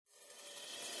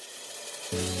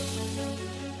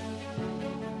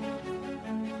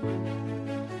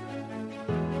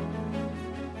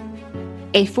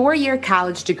A 4-year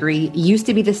college degree used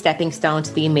to be the stepping stone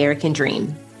to the American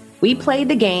dream. We played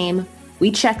the game,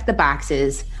 we checked the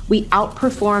boxes, we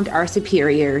outperformed our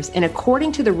superiors, and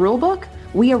according to the rule book,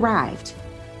 we arrived.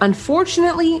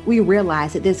 Unfortunately, we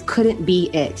realized that this couldn't be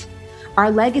it.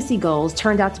 Our legacy goals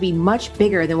turned out to be much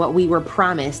bigger than what we were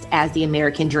promised as the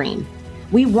American dream.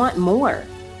 We want more.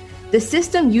 The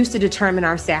system used to determine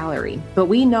our salary, but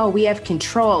we know we have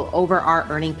control over our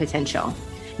earning potential.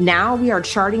 Now we are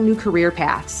charting new career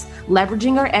paths,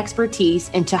 leveraging our expertise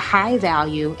into high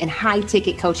value and high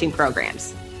ticket coaching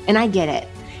programs. And I get it.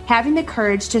 Having the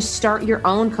courage to start your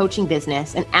own coaching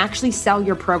business and actually sell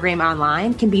your program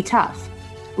online can be tough.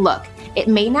 Look, it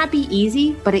may not be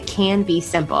easy, but it can be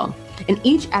simple. In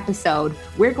each episode,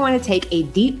 we're going to take a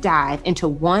deep dive into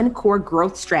one core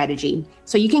growth strategy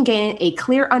so you can gain a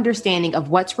clear understanding of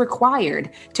what's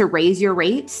required to raise your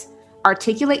rates,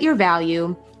 articulate your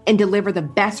value, and deliver the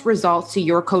best results to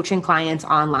your coaching clients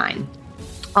online.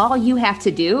 All you have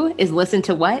to do is listen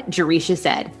to what Jerisha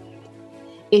said.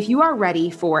 If you are ready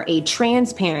for a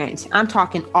transparent, I'm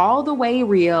talking all the way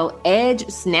real,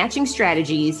 edge-snatching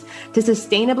strategies to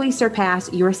sustainably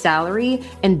surpass your salary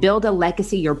and build a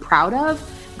legacy you're proud of,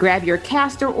 grab your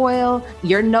castor oil,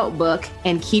 your notebook,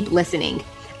 and keep listening.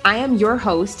 I am your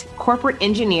host, corporate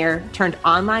engineer turned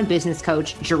online business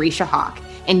coach, Jerisha Hawk.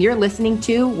 And you're listening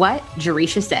to What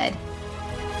Jerisha Said.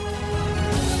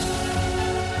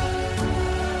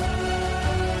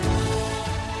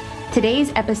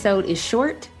 Today's episode is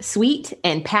short, sweet,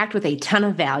 and packed with a ton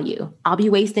of value. I'll be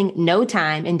wasting no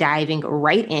time and diving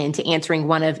right into answering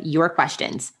one of your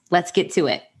questions. Let's get to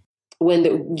it.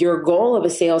 When your goal of a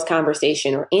sales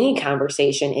conversation or any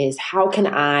conversation is how can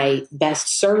I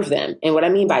best serve them? And what I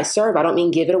mean by serve, I don't mean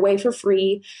give it away for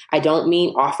free. I don't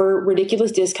mean offer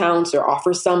ridiculous discounts or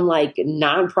offer some like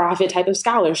nonprofit type of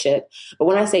scholarship. But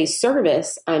when I say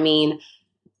service, I mean,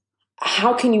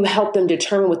 how can you help them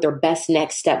determine what their best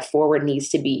next step forward needs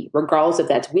to be, regardless if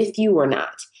that's with you or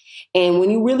not? And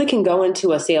when you really can go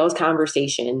into a sales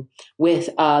conversation with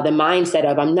the mindset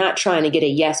of, I'm not trying to get a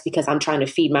yes because I'm trying to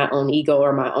feed my own ego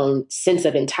or my own sense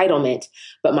of entitlement,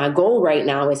 but my goal right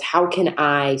now is how can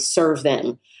I serve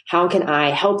them? How can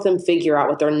I help them figure out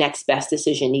what their next best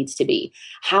decision needs to be?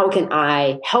 How can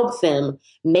I help them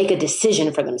make a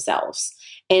decision for themselves?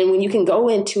 And when you can go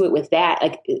into it with that,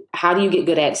 like, how do you get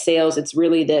good at sales? It's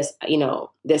really this,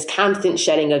 this constant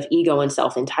shedding of ego and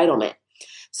self-entitlement.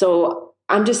 So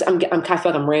I kind of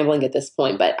feel like I'm rambling at this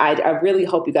point, but I really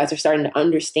hope you guys are starting to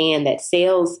understand that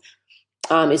sales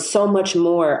is so much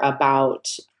more about,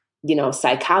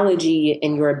 psychology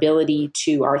and your ability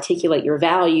to articulate your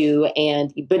value.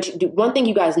 But one thing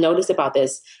you guys notice about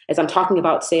this as I'm talking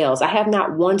about sales, I have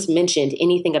not once mentioned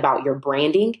anything about your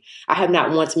branding. I have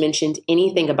not once mentioned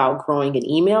anything about growing an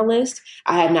email list.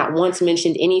 I have not once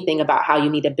mentioned anything about how you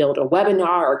need to build a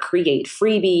webinar or create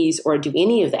freebies or do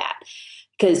any of that.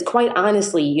 Because quite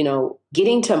honestly,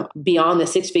 getting to beyond the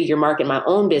 6-figure mark in my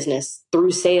own business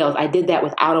through sales, I did that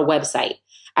without a website.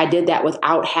 I did that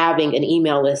without having an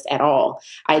email list at all.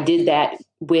 I did that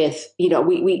with,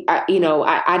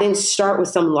 I didn't start with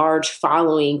some large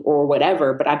following or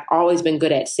whatever, but I've always been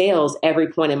good at sales every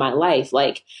point in my life.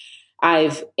 Like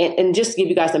and just to give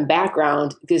you guys some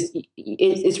background, because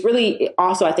it's really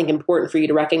also, I think, important for you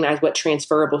to recognize what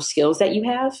transferable skills that you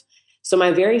have. So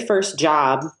my very first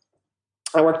job,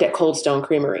 I worked at Cold Stone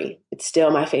Creamery. It's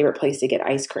still my favorite place to get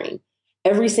ice cream.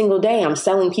 Every single day, I'm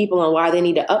selling people on why they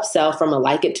need to upsell from a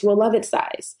like it to a love it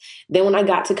size. Then when I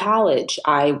got to college,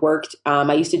 I worked,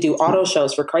 I used to do auto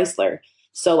shows for Chrysler.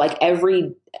 So like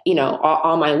every,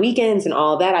 all my weekends and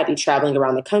all that, I'd be traveling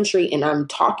around the country and I'm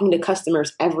talking to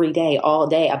customers every day, all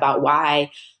day about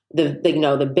why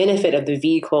the benefit of the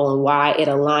vehicle and why it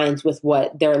aligns with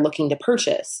what they're looking to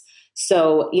purchase.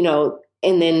 So,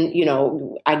 and then,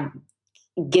 I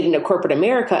get into corporate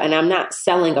America and I'm not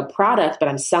selling a product, but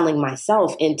I'm selling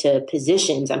myself into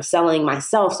positions. I'm selling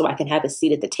myself so I can have a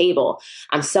seat at the table.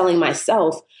 I'm selling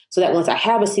myself so that once I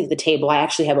have a seat at the table, I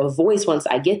actually have a voice once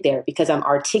I get there because I'm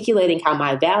articulating how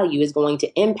my value is going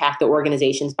to impact the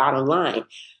organization's bottom line.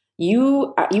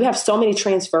 You have so many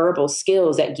transferable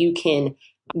skills that you can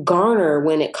garner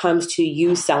when it comes to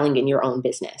you selling in your own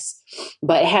business.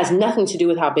 But it has nothing to do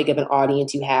with how big of an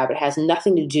audience you have. It has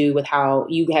nothing to do with how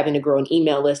you having to grow an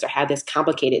email list or have this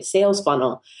complicated sales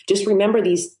funnel. Just remember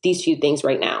these few things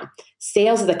right now.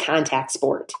 Sales is a contact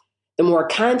sport. The more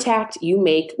contact you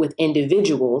make with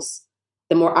individuals,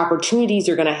 the more opportunities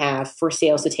you're going to have for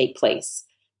sales to take place.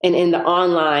 And in the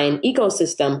online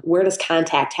ecosystem, where does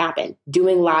contact happen?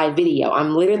 Doing live video.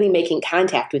 I'm literally making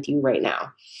contact with you right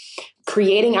now.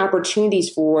 Creating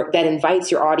opportunities that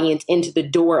invites your audience into the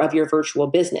door of your virtual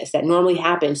business. That normally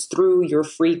happens through your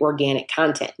free organic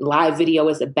content. Live video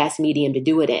is the best medium to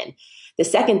do it in. The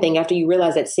second thing, after you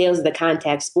realize that sales is the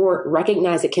contact sport,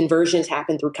 recognize that conversions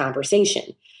happen through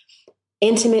conversation.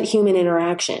 Intimate human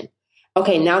interaction.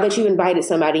 Okay, now that you've invited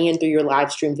somebody in through your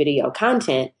live stream video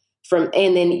content,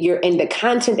 and the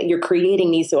content that you're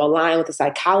creating needs to align with the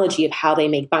psychology of how they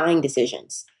make buying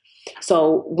decisions.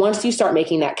 So once you start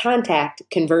making that contact,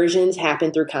 conversions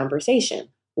happen through conversation.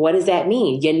 What does that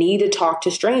mean? You need to talk to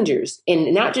strangers,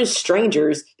 and not just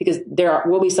strangers, because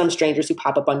will be some strangers who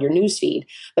pop up on your newsfeed,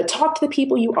 but talk to the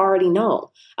people you already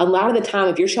know. A lot of the time,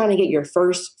 if you're trying to get your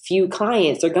first few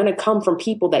clients, they're going to come from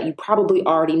people that you probably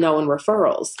already know in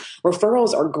referrals.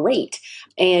 Referrals are great.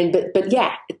 But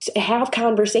yeah, have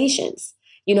conversations.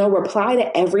 Reply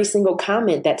to every single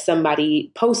comment that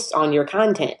somebody posts on your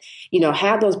content.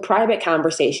 Have those private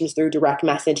conversations through direct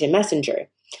message and messenger.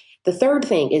 The third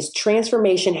thing is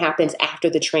transformation happens after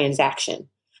the transaction.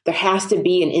 There has to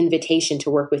be an invitation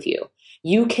to work with you.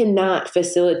 You cannot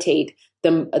facilitate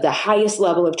the highest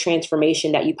level of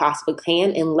transformation that you possibly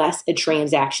can unless a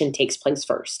transaction takes place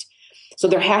first. So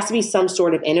there has to be some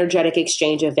sort of energetic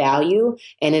exchange of value.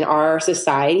 And in our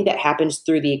society, that happens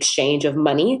through the exchange of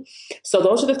money. So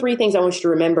those are the three things I want you to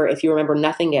remember if you remember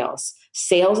nothing else.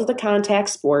 Sales is the contact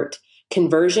sport.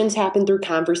 Conversions happen through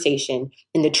conversation,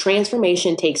 and the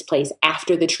transformation takes place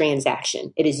after the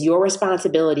transaction. It is your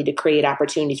responsibility to create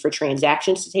opportunities for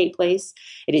transactions to take place.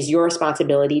 It is your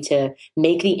responsibility to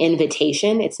make the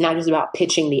invitation. It's not just about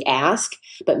pitching the ask,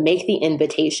 but make the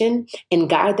invitation and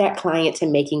guide that client to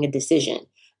making a decision.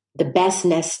 The best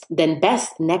next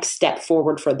step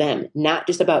forward for them, not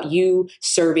just about you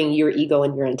serving your ego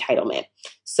and your entitlement.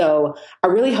 So I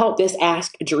really hope this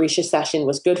Ask Jerisha session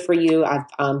was good for you. I've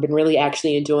been really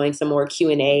actually enjoying some more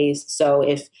Q&As. So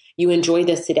if you enjoyed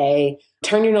this today,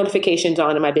 turn your notifications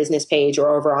on my business page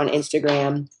or over on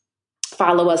Instagram.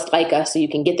 Follow us, like us, so you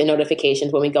can get the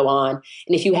notifications when we go on.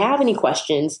 And if you have any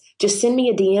questions, just send me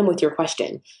a DM with your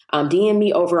question. DM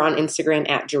me over on Instagram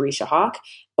at Jerisha Hawk,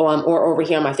 or over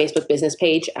here on my Facebook business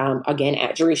page, again,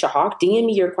 at Jerisha Hawk. DM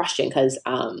me your question because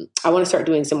I want to start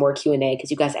doing some more Q&A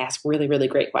because you guys ask really, really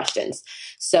great questions.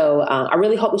 So I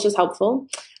really hope this was helpful.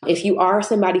 If you are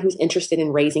somebody who's interested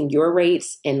in raising your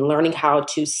rates and learning how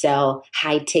to sell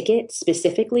high ticket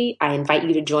specifically, I invite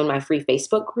you to join my free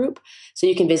Facebook group. So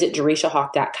you can visit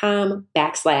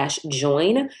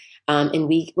jerishahawk.com/join. And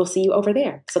we will see you over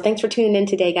there. So thanks for tuning in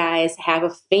today, guys. Have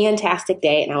a fantastic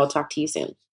day, and I will talk to you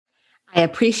soon. I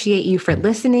appreciate you for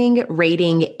listening,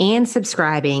 rating, and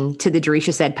subscribing to the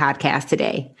Jerisha Said podcast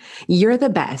today. You're the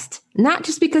best, not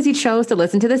just because you chose to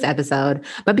listen to this episode,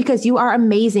 but because you are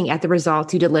amazing at the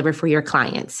results you deliver for your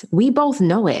clients. We both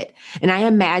know it. And I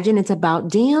imagine it's about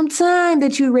damn time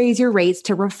that you raise your rates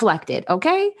to reflect it,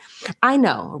 okay? I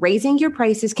know raising your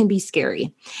prices can be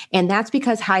scary. And that's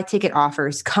because high ticket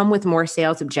offers come with more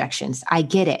sales objections. I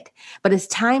get it. But it's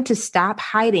time to stop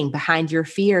hiding behind your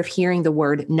fear of hearing the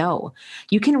word no.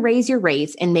 You can raise your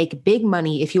rates and make big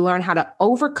money if you learn how to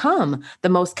overcome the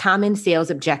most common sales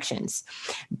objections.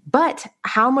 But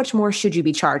how much more should you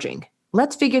be charging?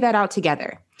 Let's figure that out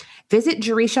together. Visit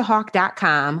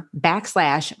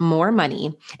jerishahawk.com/more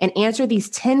money and answer these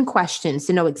 10 questions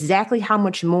to know exactly how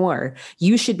much more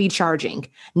you should be charging.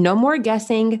 No more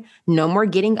guessing, no more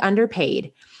getting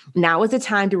underpaid. Now is the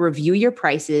time to review your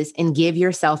prices and give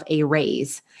yourself a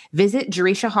raise. Visit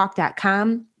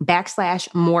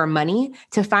jerishahawk.com/more money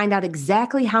to find out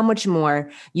exactly how much more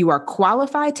you are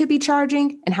qualified to be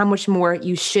charging and how much more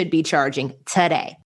you should be charging today.